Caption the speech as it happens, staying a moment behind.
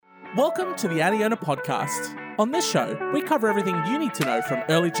Welcome to the Adiona podcast. On this show, we cover everything you need to know from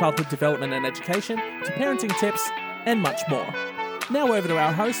early childhood development and education to parenting tips and much more. Now over to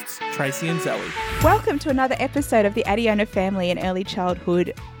our hosts, Tracy and Zoe. Welcome to another episode of the Adiona Family and Early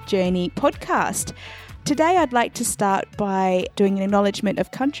Childhood Journey podcast. Today I'd like to start by doing an acknowledgement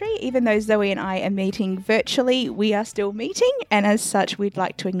of country. Even though Zoe and I are meeting virtually, we are still meeting, and as such we'd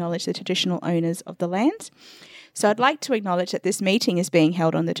like to acknowledge the traditional owners of the land. So I'd like to acknowledge that this meeting is being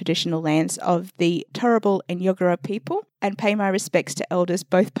held on the traditional lands of the Turrbal and Yagara people and pay my respects to elders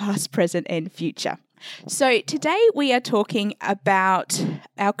both past, present and future. So today we are talking about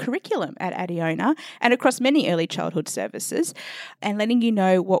our curriculum at Adiona and across many early childhood services and letting you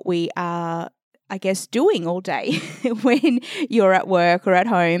know what we are doing all day when you're at work or at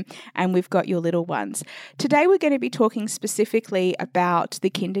home and we've got your little ones. Today we're going to be talking specifically about the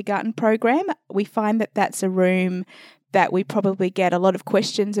kindergarten program. We find that that's a room that we probably get a lot of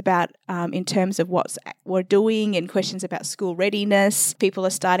questions about in terms of what we're doing and questions about school readiness. People are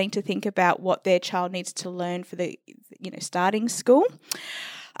starting to think about what their child needs to learn for the starting school.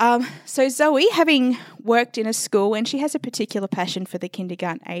 So Zoe, having worked in a school, and she has a particular passion for the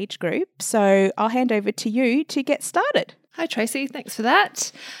kindergarten age group, so I'll hand over to you to get started. Hi Tracy, thanks for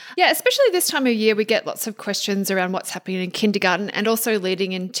that. Yeah, especially this time of year we get lots of questions around what's happening in kindergarten and also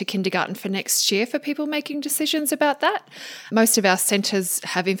leading into kindergarten for next year for people making decisions about that. Most of our centres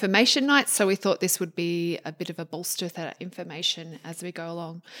have information nights, so we thought this would be a bit of a bolster to that information as we go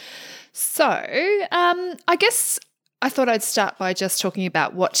along. So I guess I thought I'd start by just talking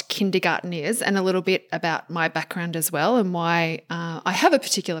about what kindergarten is and a little bit about my background as well and why I have a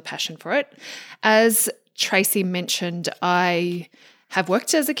particular passion for it. As Tracy mentioned, I have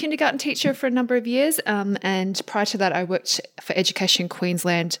worked as a kindergarten teacher for a number of years, and prior to that I worked for Education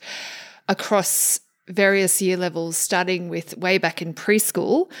Queensland across various year levels, starting with way back in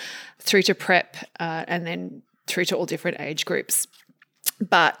preschool through to prep and then through to all different age groups.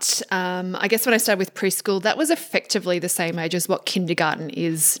 But I guess when I started with preschool, that was effectively the same age as what kindergarten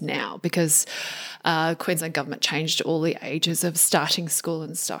is now because Queensland government changed all the ages of starting school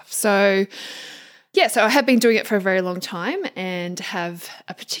and stuff. So I have been doing it for a very long time and have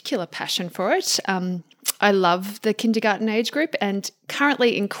a particular passion for it. I love the kindergarten age group, and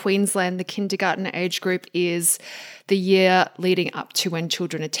currently in Queensland, the kindergarten age group is the year leading up to when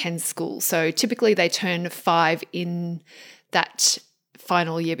children attend school. So typically they turn 5 in that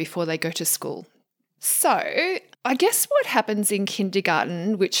final year before they go to school. So I guess what happens in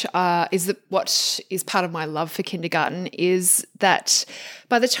kindergarten, which is what is part of my love for kindergarten, is that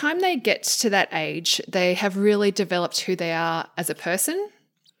by the time they get to that age, they have really developed who they are as a person.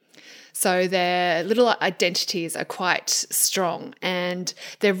 So their little identities are quite strong and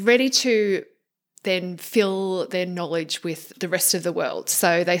they're ready to then fill their knowledge with the rest of the world.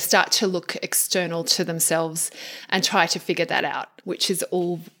 So they start to look external to themselves and try to figure that out, which is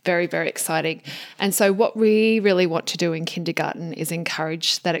all very, very exciting. And so what we really want to do in kindergarten is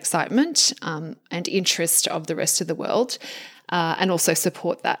encourage that excitement and interest of the rest of the world and also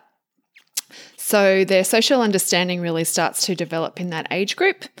support that. So their social understanding really starts to develop in that age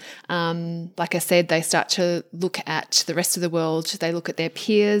group. Like I said, they start to look at the rest of the world. They look at their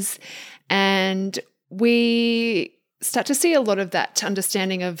peers, and we start to see a lot of that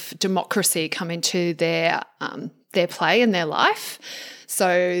understanding of democracy come into their play and their life.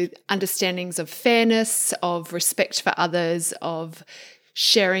 So understandings of fairness, of respect for others, of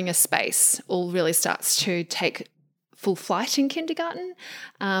sharing a space all really starts to take full flight in kindergarten.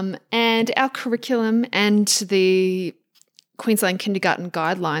 And our curriculum and the Queensland Kindergarten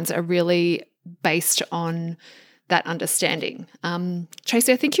Guidelines are really based on that understanding.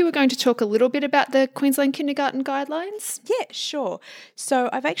 Tracy, I think you were going to talk a little bit about the Queensland Kindergarten Guidelines. Yeah, sure. So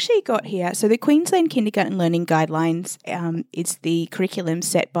I've actually got here, so the Queensland Kindergarten Learning Guidelines is the curriculum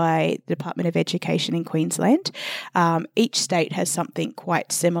set by the Department of Education in Queensland. Each state has something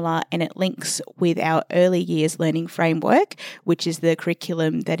quite similar and it links with our early years learning framework, which is the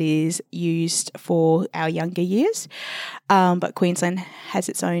curriculum that is used for our younger years. But Queensland has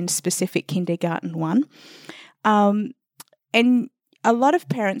its own specific kindergarten one. And a lot of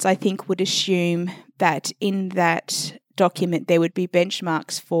parents, I think, would assume that in that document there would be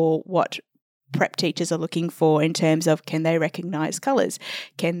benchmarks for what prep teachers are looking for in terms of can they recognise colours,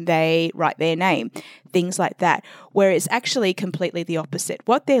 can they write their name, things like that, where it's actually completely the opposite.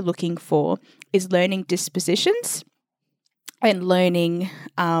 What they're looking for is learning dispositions and learning,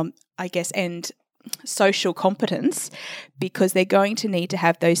 and social competence, because they're going to need to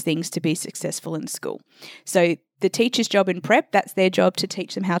have those things to be successful in school. So the teacher's job in prep, that's their job to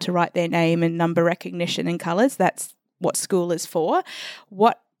teach them how to write their name and number recognition and colours. That's what school is for.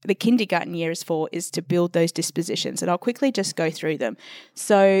 What the kindergarten year is for is to build those dispositions. And I'll quickly just go through them.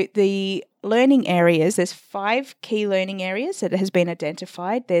 So the learning areas, there's 5 key learning areas that has been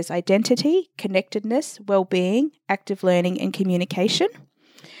identified. There's identity, connectedness, well-being, active learning, and communication.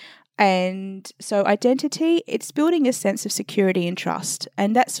 And so identity, it's building a sense of security and trust.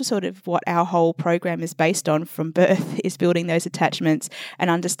 And that's sort of what our whole program is based on from birth, is building those attachments and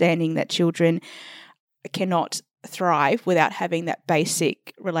understanding that children cannot thrive without having that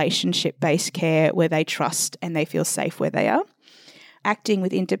basic relationship-based care where they trust and they feel safe where they are. Acting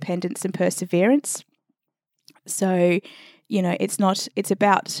with independence and perseverance. So, it's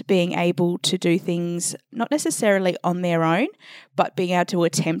about being able to do things not necessarily on their own, but being able to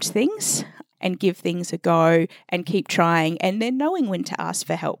attempt things and give things a go and keep trying, and then knowing when to ask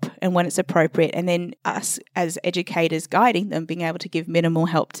for help and when it's appropriate, and then us as educators guiding them, being able to give minimal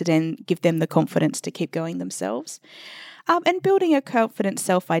help to then give them the confidence to keep going themselves. And building a confident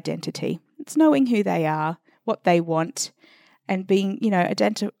self-identity. It's knowing who they are, what they want, and being,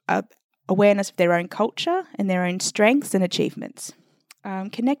 awareness of their own culture and their own strengths and achievements.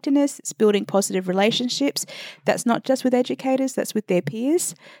 Connectedness, it's building positive relationships. That's not just with educators, that's with their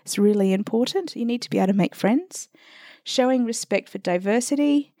peers. It's really important. You need to be able to make friends. Showing respect for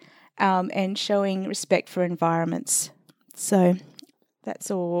diversity and showing respect for environments. So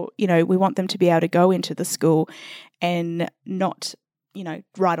that's all, we want them to be able to go into the school and not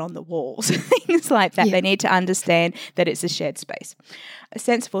right on the walls, things like that. Yeah. They need to understand that it's a shared space. A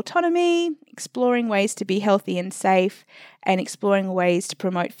sense of autonomy, exploring ways to be healthy and safe, and exploring ways to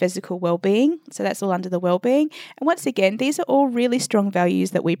promote physical well-being. So that's all under the well-being. And once again, these are all really strong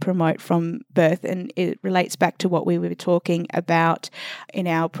values that we promote from birth, and it relates back to what we were talking about in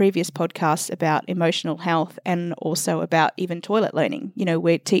our previous podcast about emotional health and also about even toilet learning.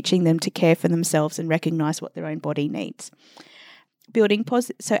 We're teaching them to care for themselves and recognise what their own body needs.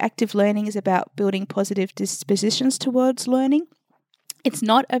 So active learning is about building positive dispositions towards learning. It's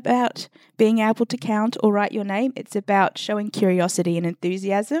not about being able to count or write your name. It's about showing curiosity and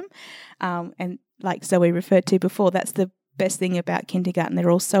enthusiasm. And like Zoe referred to before, that's the best thing about kindergarten. They're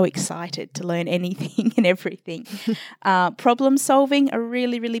all so excited to learn anything and everything. Problem solving, a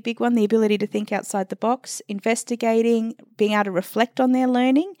really, really big one, the ability to think outside the box, investigating, being able to reflect on their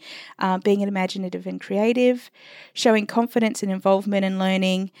learning, being imaginative and creative, showing confidence and involvement in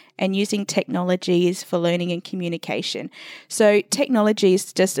learning, and using technologies for learning and communication. So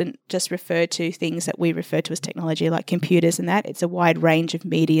technologies doesn't just refer to things that we refer to as technology like computers and that. It's a wide range of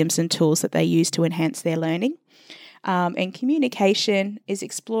mediums and tools that they use to enhance their learning. And communication is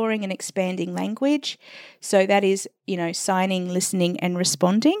exploring and expanding language. So that is, signing, listening and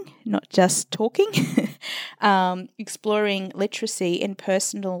responding, not just talking. Exploring literacy in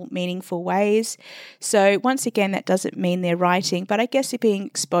personal, meaningful ways. So once again, that doesn't mean they're writing, but I guess being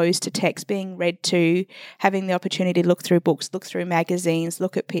exposed to text, being read to, having the opportunity to look through books, look through magazines,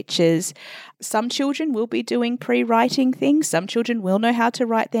 look at pictures. Some children will be doing pre-writing things. Some children will know how to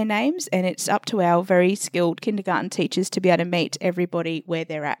write their names, and it's up to our very skilled kindergarten teachers to be able to meet everybody where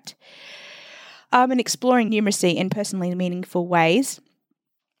they're at. And exploring numeracy in personally meaningful ways.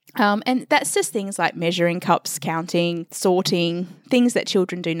 And that's just things like measuring cups, counting, sorting, things that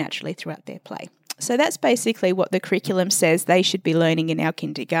children do naturally throughout their play. So that's basically what the curriculum says they should be learning in our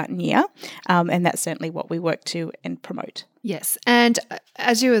kindergarten year. And that's certainly what we work to and promote. Yes. And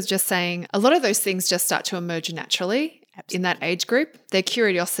as you were just saying, a lot of those things just start to emerge naturally. Absolutely. In that age group. Their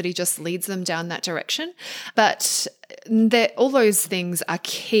curiosity just leads them down that direction. But all those things are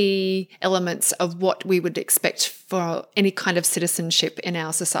key elements of what we would expect for any kind of citizenship in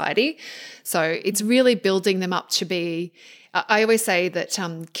our society. So it's really building them up to be, I always say that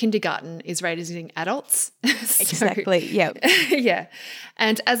kindergarten is raising adults. Exactly, yeah. Yeah.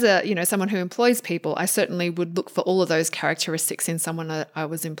 And as someone who employs people, I certainly would look for all of those characteristics in someone that I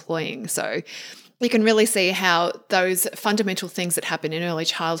was employing. So you can really see how those fundamental things that happen in early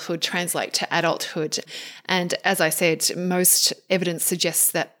childhood translate to adulthood. And as I said, most evidence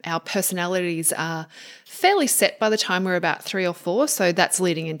suggests that our personalities are fairly set by the time we're about 3 or 4. So that's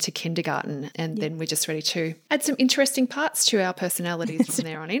leading into kindergarten. And then we're just ready to add some interesting parts to our personalities from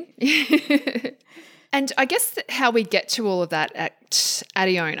there on in. And I guess how we get to all of that at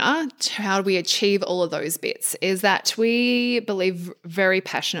Adiona, how we achieve all of those bits, is that we believe very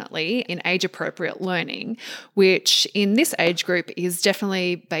passionately in age-appropriate learning, which in this age group is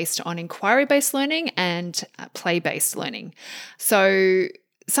definitely based on inquiry-based learning and play-based learning. So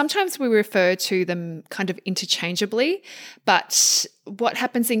sometimes we refer to them kind of interchangeably, but what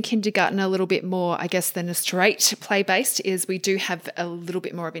happens in kindergarten a little bit more, I guess, than a straight play-based is we do have a little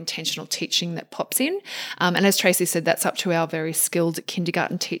bit more of intentional teaching that pops in. And as Tracy said, that's up to our very skilled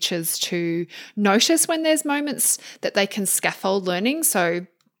kindergarten teachers to notice when there's moments that they can scaffold learning. So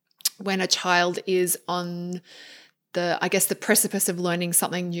when a child is on the precipice of learning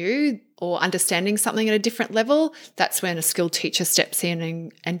something new or understanding something at a different level, that's when a skilled teacher steps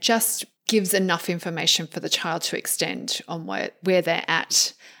in and just gives enough information for the child to extend on where they're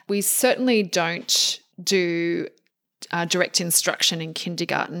at. We certainly don't do direct instruction in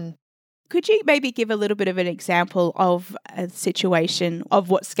kindergarten. Could you maybe give a little bit of an example of a situation of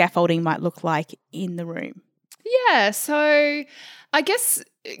what scaffolding might look like in the room? Yeah, so I guess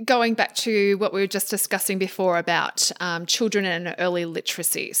going back to what we were just discussing before about children and early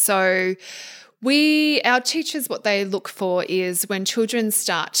literacy. So our teachers, what they look for is when children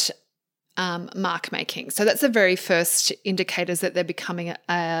start mark making. So that's the very first indicators that they're becoming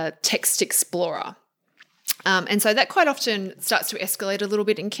a text explorer. And so that quite often starts to escalate a little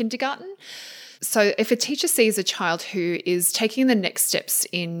bit in kindergarten. So if a teacher sees a child who is taking the next steps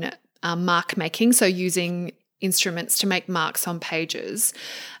in mark making, so using instruments to make marks on pages,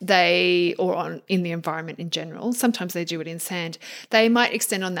 in the environment in general, sometimes they do it in sand, they might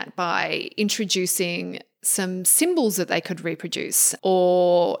extend on that by introducing some symbols that they could reproduce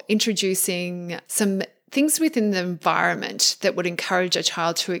or introducing some things within the environment that would encourage a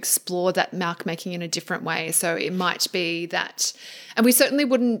child to explore that mark making in a different way. So it might be that, and we certainly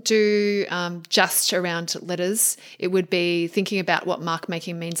wouldn't do just around letters. It would be thinking about what mark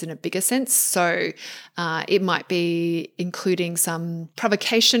making means in a bigger sense. So it might be including some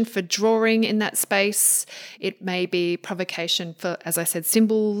provocation for drawing in that space. It may be provocation for, as I said,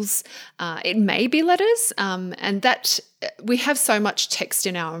 symbols. It may be letters, and that we have so much text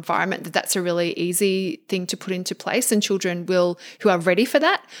in our environment that that's a really easy thing to put into place, and children who are ready for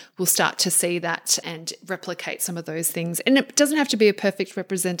that will start to see that and replicate some of those things. And it doesn't have to be a perfect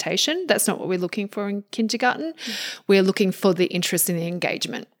representation. That's not what we're looking for in kindergarten. We're looking for the interest in the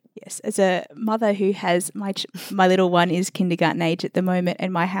engagement. Yes, as a mother who has my little one is kindergarten age at the moment,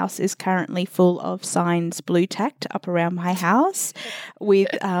 and my house is currently full of signs blue tacked up around my house with,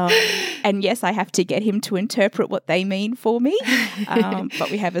 and yes, I have to get him to interpret what they mean for me. But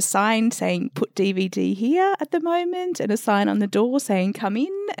we have a sign saying put DVD here at the moment, and a sign on the door saying come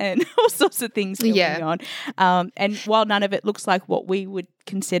in, and all sorts of things going on. And while none of it looks like what we would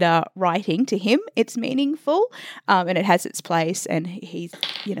consider writing, to him it's meaningful, and it has its place, and he's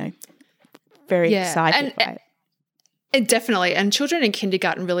very excited by it. Definitely. And children in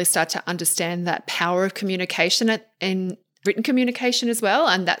kindergarten really start to understand that power of communication and written communication as well,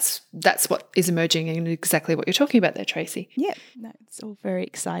 and that's what is emerging and exactly what you're talking about there, Tracy. Yeah, no, it's all very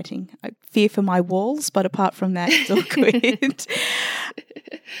exciting. I fear for my walls, but apart from that, it's all good.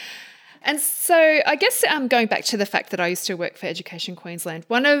 And so I guess going back to the fact that I used to work for Education Queensland,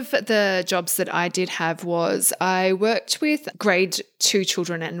 one of the jobs that I did have was I worked with grade 2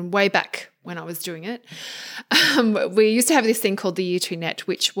 children, and way back when I was doing it, we used to have this thing called the Year 2 Net,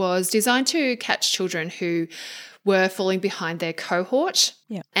 which was designed to catch children who were falling behind their cohort,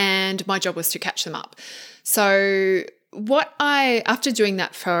 and my job was to catch them up. So after doing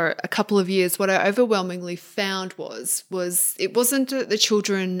that for a couple of years, what I overwhelmingly found was it wasn't that the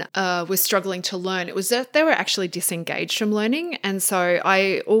children were struggling to learn, it was that they were actually disengaged from learning. And so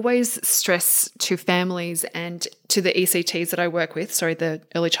I always stress to families and to the ECTs that I work with, the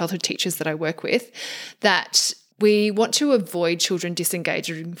early childhood teachers that I work with, that we want to avoid children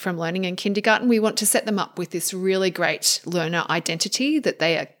disengaging from learning in kindergarten. We want to set them up with this really great learner identity that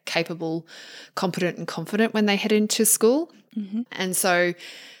they are capable, competent and confident when they head into school. Mm-hmm. And so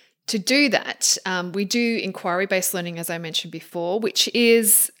to do that, we do inquiry-based learning, as I mentioned before, which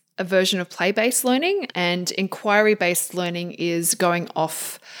is a version of play-based learning. And inquiry-based learning is going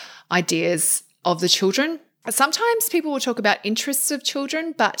off ideas of the children. Sometimes people will talk about interests of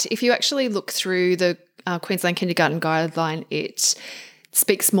children, but if you actually look through the Queensland Kindergarten Guideline, it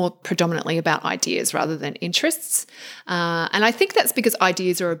speaks more predominantly about ideas rather than interests. And I think that's because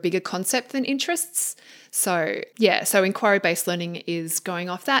ideas are a bigger concept than interests. So inquiry-based learning is going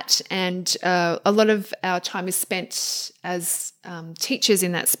off that. And a lot of our time is spent as teachers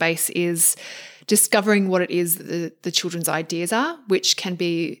in that space is discovering what it is that the children's ideas are, which can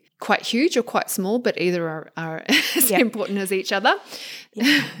be quite huge or quite small, but either are as important as each other.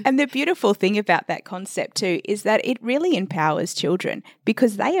 Yeah. And the beautiful thing about that concept too is that it really empowers children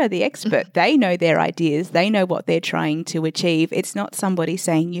because they are the expert. Mm-hmm. They know their ideas. They know what they're trying to achieve. It's not somebody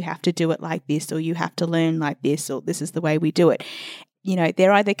saying you have to do it like this or you have to learn like this or this is the way we do it.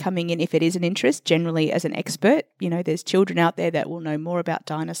 they're either coming in, if it is an interest, generally as an expert. There's children out there that will know more about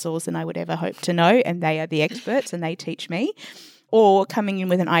dinosaurs than I would ever hope to know, and they are the experts and they teach me. Or coming in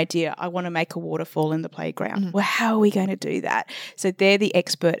with an idea, I want to make a waterfall in the playground. Mm-hmm. Well, how are we going to do that? So they're the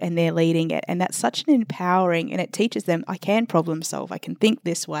expert and they're leading it. And that's such an empowering, and it teaches them, I can problem solve. I can think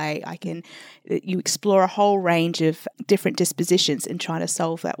this way. You explore a whole range of different dispositions in trying to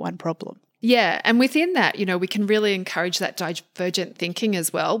solve that one problem. Yeah. And within that, we can really encourage that divergent thinking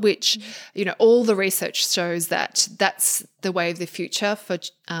as well, which, all the research shows that that's the way of the future for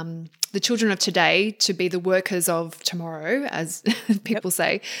the children of today to be the workers of tomorrow, as people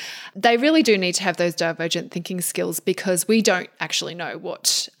say. They really do need to have those divergent thinking skills, because we don't actually know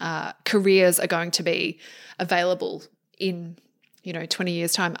what careers are going to be available in 20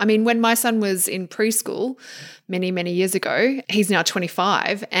 years' time. I mean, when my son was in preschool many, many years ago, he's now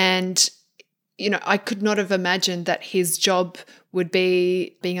 25, and I could not have imagined that his job would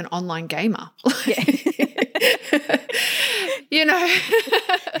be being an online gamer.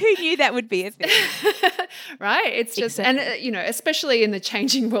 Who knew that would be a thing? Right? It's just, exactly. And especially in the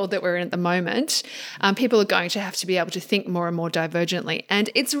changing world that we're in at the moment, people are going to have to be able to think more and more divergently. And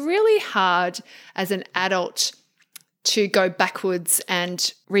it's really hard as an adult to go backwards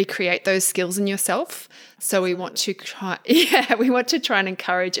and recreate those skills in yourself. So we want to try and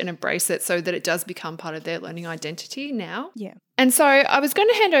encourage and embrace it so that it does become part of their learning identity now. Yeah. And so I was going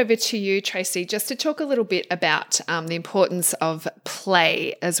to hand over to you, Tracy, just to talk a little bit about the importance of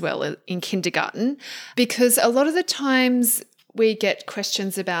play as well in kindergarten, because a lot of the times we get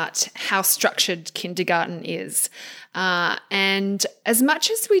questions about how structured kindergarten is. And as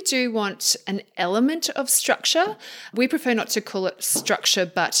much as we do want an element of structure, we prefer not to call it structure,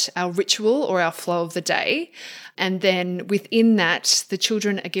 but our ritual or our flow of the day. And then within that, the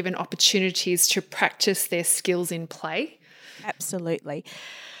children are given opportunities to practice their skills in play. Absolutely.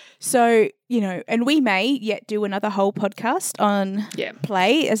 So, and we may yet do another whole podcast on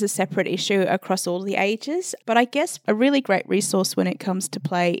play as a separate issue across all the ages. But I guess a really great resource when it comes to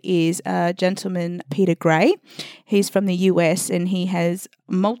play is a gentleman, Peter Gray. He's from the US and he has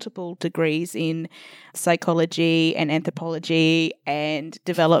multiple degrees in psychology and anthropology and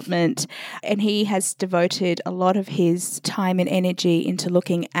development. And he has devoted a lot of his time and energy into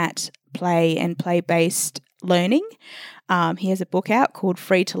looking at play and play-based learning. He has a book out called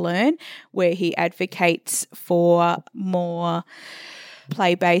Free to Learn, where he advocates for more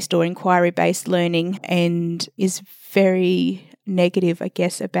play-based or inquiry-based learning and is very negative, I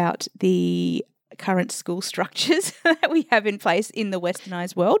guess, about the current school structures that we have in place in the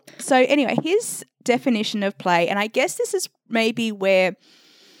westernised world. So anyway, his definition of play, and I guess this is maybe where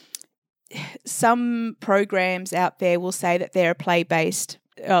some programs out there will say that they're a play-based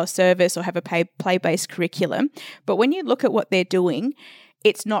service or have a play-based curriculum. But when you look at what they're doing,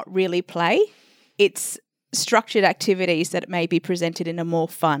 it's not really play. It's structured activities that may be presented in a more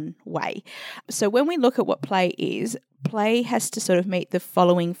fun way. So when we look at what play is, play has to sort of meet the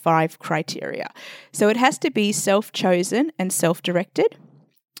following 5 criteria. So it has to be self-chosen and self-directed.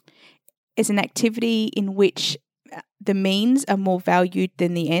 It's an activity in which the means are more valued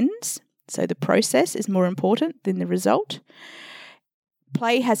than the ends. So the process is more important than the result.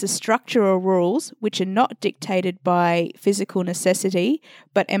 Play has a structure or rules which are not dictated by physical necessity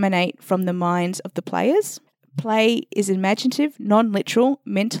but emanate from the minds of the players. Play is imaginative, non-literal,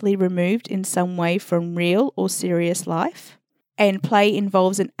 mentally removed in some way from real or serious life. And play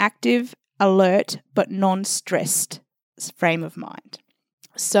involves an active, alert but non-stressed frame of mind.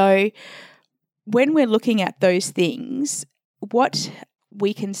 So when we're looking at those things, what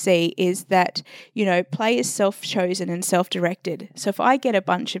we can see is that, play is self-chosen and self-directed. So if I get a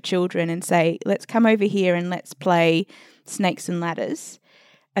bunch of children and say, let's come over here and let's play snakes and ladders,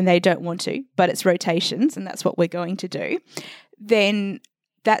 and they don't want to, but it's rotations and that's what we're going to do, then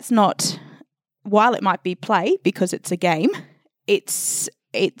that's not, while it might be play because it's a game, it's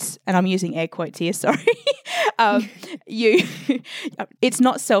and I'm using air quotes here, sorry, it's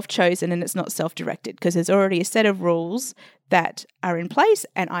not self-chosen and it's not self-directed because there's already a set of rules that are in place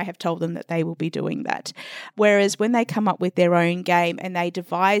and I have told them that they will be doing that. Whereas when they come up with their own game and they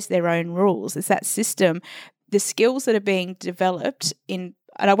devise their own rules, it's that system, the skills that are being developed in,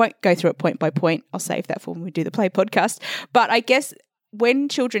 and I won't go through it point by point, I'll save that for when we do the play podcast, but I guess when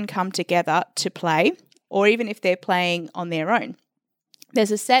children come together to play, or even if they're playing on their own,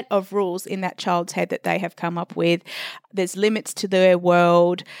 there's a set of rules in that child's head that they have come up with. There's limits to their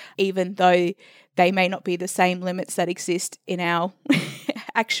world, even though they may not be the same limits that exist in our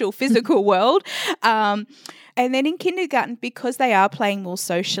actual physical world. And then in kindergarten, because they are playing more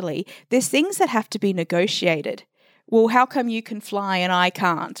socially, there's things that have to be negotiated well, how come you can fly and I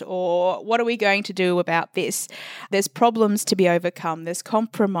can't? Or what are we going to do about this? There's problems to be overcome. There's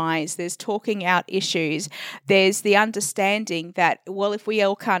compromise. There's talking out issues. There's the understanding that, well, if we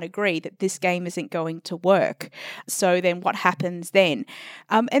all can't agree that this game isn't going to work, so then what happens then?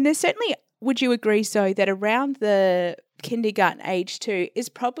 And there's certainly, would you agree, Zoe, that around the kindergarten age too is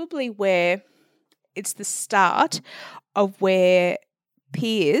probably where it's the start of where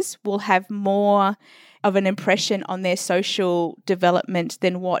peers will have more of an impression on their social development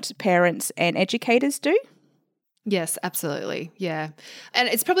than what parents and educators do? Yes, absolutely. Yeah. And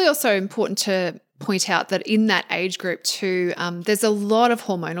it's probably also important to point out that in that age group too, there's a lot of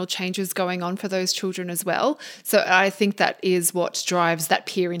hormonal changes going on for those children as well. So I think that is what drives that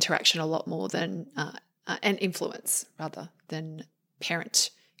peer interaction a lot more than and influence rather than parent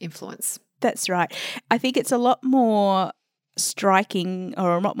influence. That's right. I think it's a lot more striking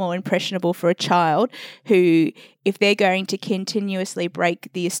or a lot more impressionable for a child who, if they're going to continuously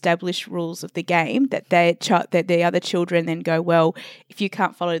break the established rules of the game, that that the other children then go, well, if you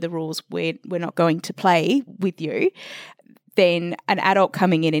can't follow the rules, we're not going to play with you, then an adult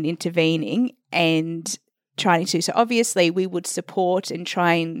coming in and intervening and trying to. So obviously we would support and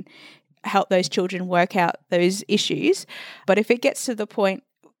try and help those children work out those issues. But if it gets to the point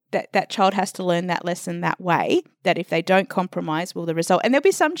that child has to learn that lesson that way, that if they don't compromise, will the result. And there'll be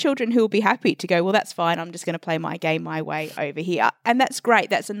some children who will be happy to go, well, that's fine, I'm just going to play my game my way over here. And that's great.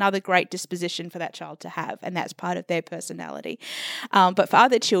 That's another great disposition for that child to have, and that's part of their personality. But for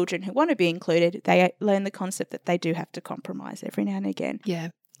other children who want to be included, they learn the concept that they do have to compromise every now and again. Yeah.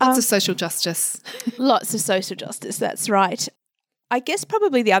 Lots of social justice. Lots of social justice, that's right. I guess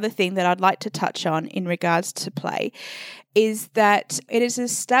probably the other thing that I'd like to touch on in regards to play is that it is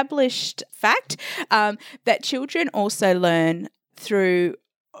established fact that children also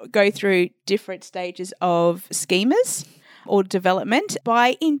go through different stages of schemas or development.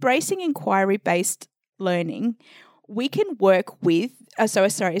 By embracing inquiry-based learning, we can work with, a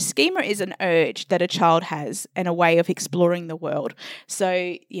schema is an urge that a child has and a way of exploring the world.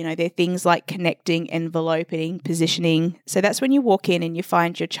 So, there are things like connecting, enveloping, positioning. So that's when you walk in and you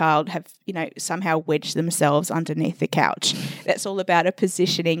find your child have, somehow wedged themselves underneath the couch. That's all about a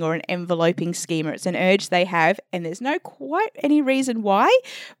positioning or an enveloping schema. It's an urge they have, and there's no quite any reason why,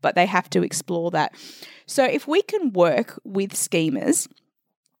 but they have to explore that. So if we can work with schemas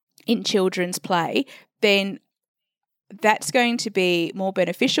in children's play, then that's going to be more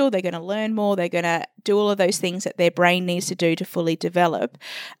beneficial. They're going to learn more. They're going to do all of those things that their brain needs to do to fully develop,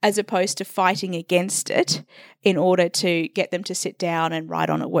 as opposed to fighting against it in order to get them to sit down and write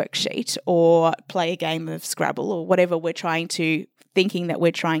on a worksheet or play a game of Scrabble or whatever thinking that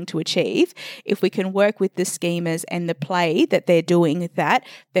we're trying to achieve. If we can work with the schemas and the play that they're doing with that,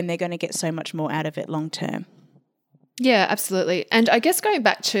 then they're going to get so much more out of it long term. Yeah, absolutely. And I guess going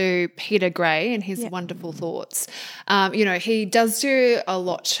back to Peter Gray and his wonderful thoughts, he does do a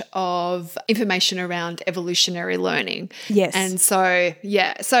lot of information around evolutionary learning. Yes. And so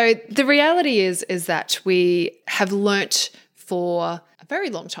the reality is that we have learnt for a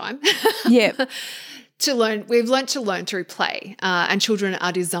very long time. Yeah. We've learnt to learn through play, and children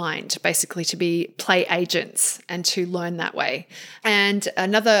are designed basically to be play agents and to learn that way. And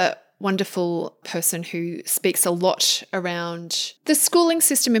another wonderful person who speaks a lot around the schooling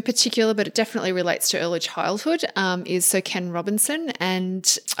system in particular, but it definitely relates to early childhood, is Sir Ken Robinson.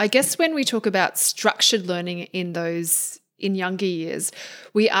 And I guess when we talk about structured learning in younger years,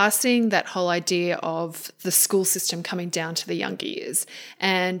 we are seeing that whole idea of the school system coming down to the younger years.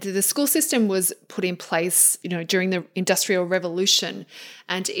 And the school system was put in place, during the Industrial Revolution,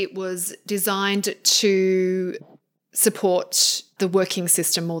 and it was designed to support the working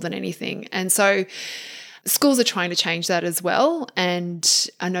system more than anything. And so schools are trying to change that as well. And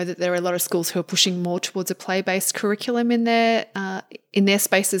I know that there are a lot of schools who are pushing more towards a play-based curriculum in their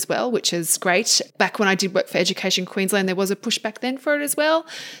space as well, which is great. Back when I did work for Education Queensland, there was a pushback then for it as well.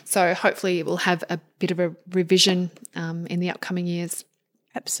 So hopefully it will have a bit of a revision in the upcoming years.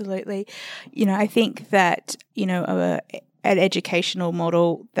 Absolutely. I think that, an educational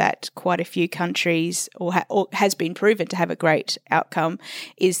model that quite a few countries or has been proven to have a great outcome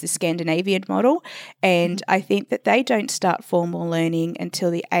is the Scandinavian model. And I think that they don't start formal learning until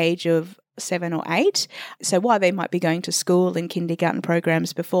the age of 7 or 8. So while they might be going to school and kindergarten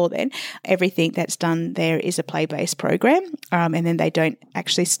programs before then, everything that's done there is a play-based program. And then they don't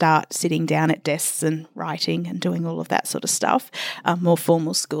actually start sitting down at desks and writing and doing all of that sort of stuff, more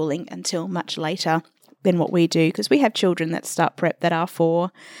formal schooling, until much later than what we do, because we have children that start prep that are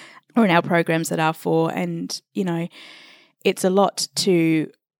 4, or in our programs that are 4, and it's a lot to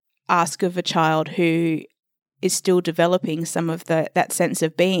ask of a child who is still developing some of that sense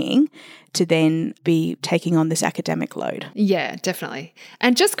of being to then be taking on this academic load. Yeah, definitely.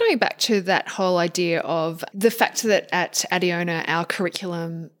 And just going back to that whole idea of the fact that at Adiona, our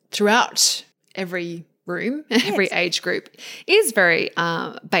curriculum throughout every room, every age group is very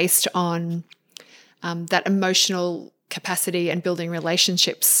based on that emotional capacity and building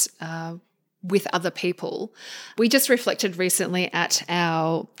relationships with other people. We just reflected recently at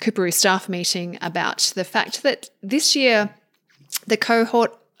our Coorparoo staff meeting about the fact that this year the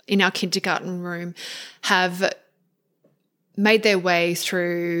cohort in our kindergarten room have made their way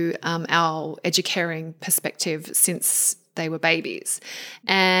through our educaring perspective since they were babies.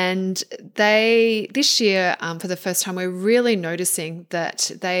 And this year, for the first time, we're really noticing that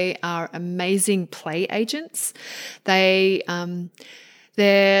they are amazing play agents.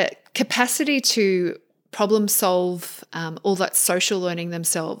 Their capacity to problem solve, all that social learning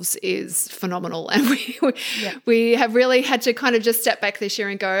themselves is phenomenal. And we have really had to kind of just step back this year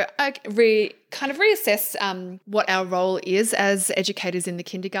and go, reassess what our role is as educators in the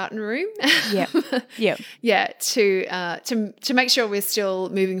kindergarten room. To make sure we're still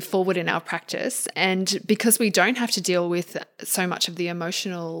moving forward in our practice. And because we don't have to deal with so much of the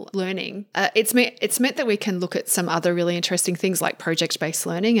emotional learning, it's meant that we can look at some other really interesting things like project-based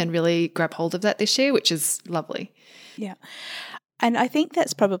learning and really grab hold of that this year, which is lovely. Yeah. And I think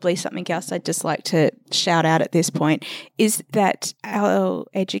that's probably something else I'd just like to shout out at this point is that our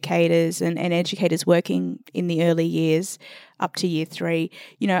educators and educators working in the early years up to year 3,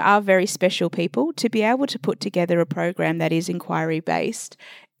 are very special people. To be able to put together a program that is inquiry-based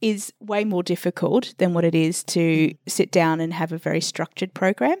is way more difficult than what it is to sit down and have a very structured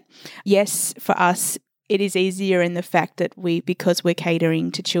program. Yes, for us, it is easier in the fact that because we're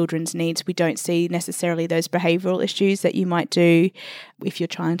catering to children's needs, we don't see necessarily those behavioural issues that you might do if you're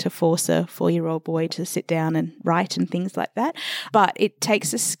trying to force a 4-year-old boy to sit down and write and things like that. But it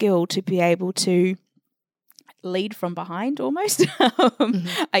takes a skill to be able to lead from behind almost,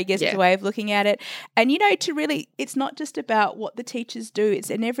 I guess is a way of looking at it. And, to really, it's not just about what the teachers do, it's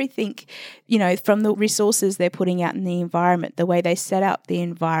in everything, from the resources they're putting out in the environment, the way they set up the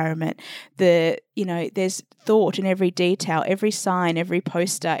environment, there's thought in every detail, every sign, every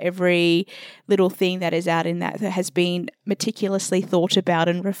poster, every little thing that is out in that has been meticulously thought about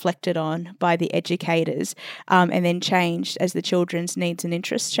and reflected on by the educators, and then changed as the children's needs and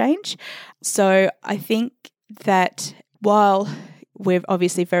interests change. So I think that while we're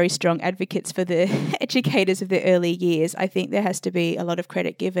obviously very strong advocates for the educators of the early years, I think there has to be a lot of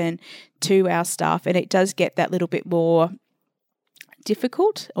credit given to our staff, and it does get that little bit more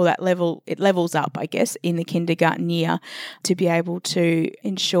difficult, or it levels up, I guess, in the kindergarten year to be able to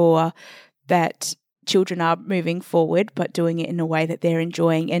ensure that children are moving forward, but doing it in a way that they're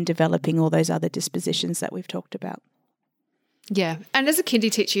enjoying and developing all those other dispositions that we've talked about. Yeah. And as a kindy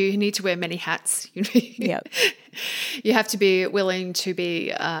teacher, you need to wear many hats. Yep. You have to be willing to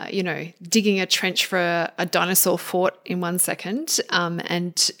be, digging a trench for a dinosaur fort in 1 second,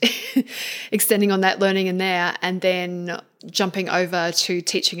 and extending on that learning in there, and then jumping over to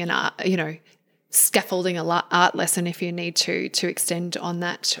teaching an art, scaffolding an art lesson if you need to extend on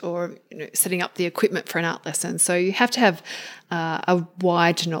that, or setting up the equipment for an art lesson. So you have to have a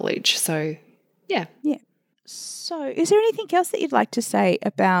wide knowledge. So, yeah. Yeah. So is there anything else that you'd like to say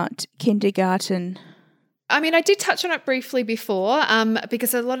about kindergarten? I mean, I did touch on it briefly before,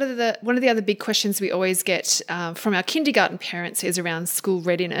 because one of the other big questions we always get from our kindergarten parents is around school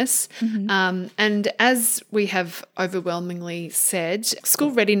readiness. Mm-hmm. And as we have overwhelmingly said,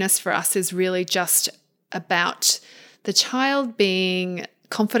 school readiness for us is really just about the child being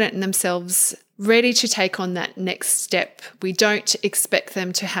confident in themselves, ready to take on that next step. We don't expect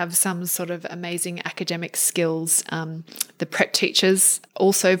them to have some sort of amazing academic skills. The prep teachers,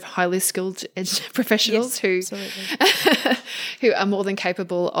 also highly skilled professionals who are more than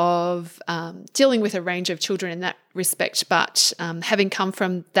capable of dealing with a range of children in that respect. But having come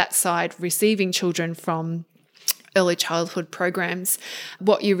from that side, receiving children from early childhood programs,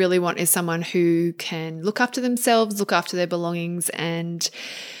 what you really want is someone who can look after themselves, look after their belongings, and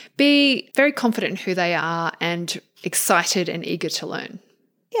be very confident in who they are and excited and eager to learn.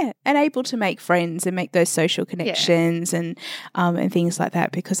 Yeah, and able to make friends and make those social connections and things like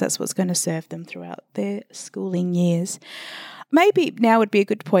that, because that's what's going to serve them throughout their schooling years. Maybe now would be a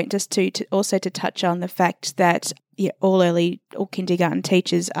good point just to also touch on the fact that all kindergarten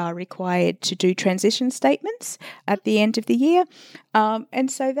teachers are required to do transition statements at the end of the year. And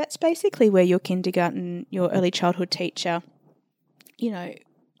so that's basically where your early childhood teacher,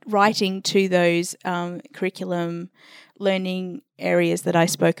 writing to those curriculum learning areas that I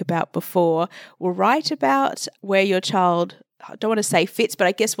spoke about before will write about where your child, I don't want to say fits, but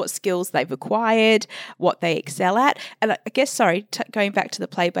I guess what skills they've acquired, what they excel at. And I guess, going back to the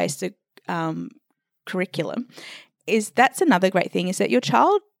play-based curriculum, that's another great thing, is that your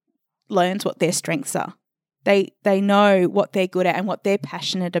child learns what their strengths are. They know what they're good at and what they're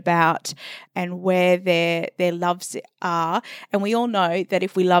passionate about and where their loves are. And we all know that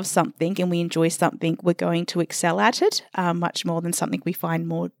if we love something and we enjoy something, we're going to excel at it much more than something we find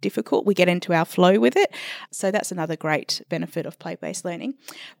more difficult. We get into our flow with it. So that's another great benefit of play-based learning.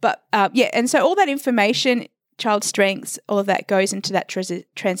 But and so all that information, child strengths, all of that goes into that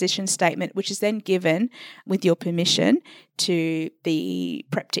transition statement, which is then given with your permission to the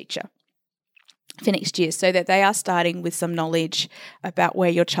prep teacher for next year, so that they are starting with some knowledge about where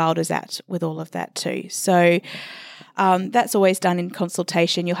your child is at with all of that too. So that's always done in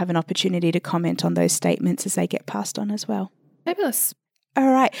consultation. You'll have an opportunity to comment on those statements as they get passed on as well. Fabulous.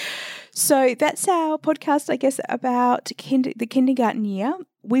 All right. So that's our podcast, I guess, about the kindergarten year.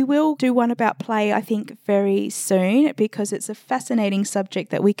 We will do one about play, I think, very soon, because it's a fascinating subject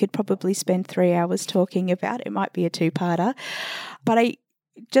that we could probably spend 3 hours talking about. It might be a two-parter. But I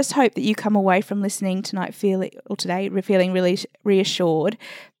just hope that you come away from listening tonight feeling really reassured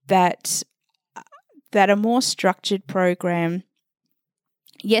that a more structured program,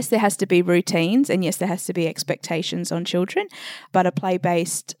 yes, there has to be routines and yes, there has to be expectations on children, but a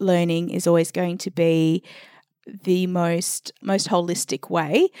play-based learning is always going to be the most holistic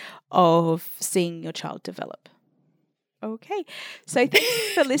way of seeing your child develop. Okay, so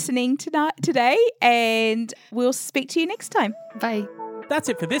thanks for listening today, and we'll speak to you next time. Bye. That's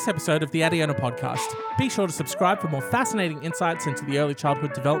it for this episode of the Adiona podcast. Be sure to subscribe for more fascinating insights into the early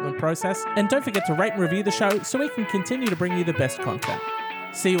childhood development process, and don't forget to rate and review the show so we can continue to bring you the best content.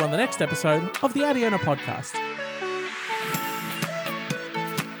 See you on the next episode of the Adiona podcast.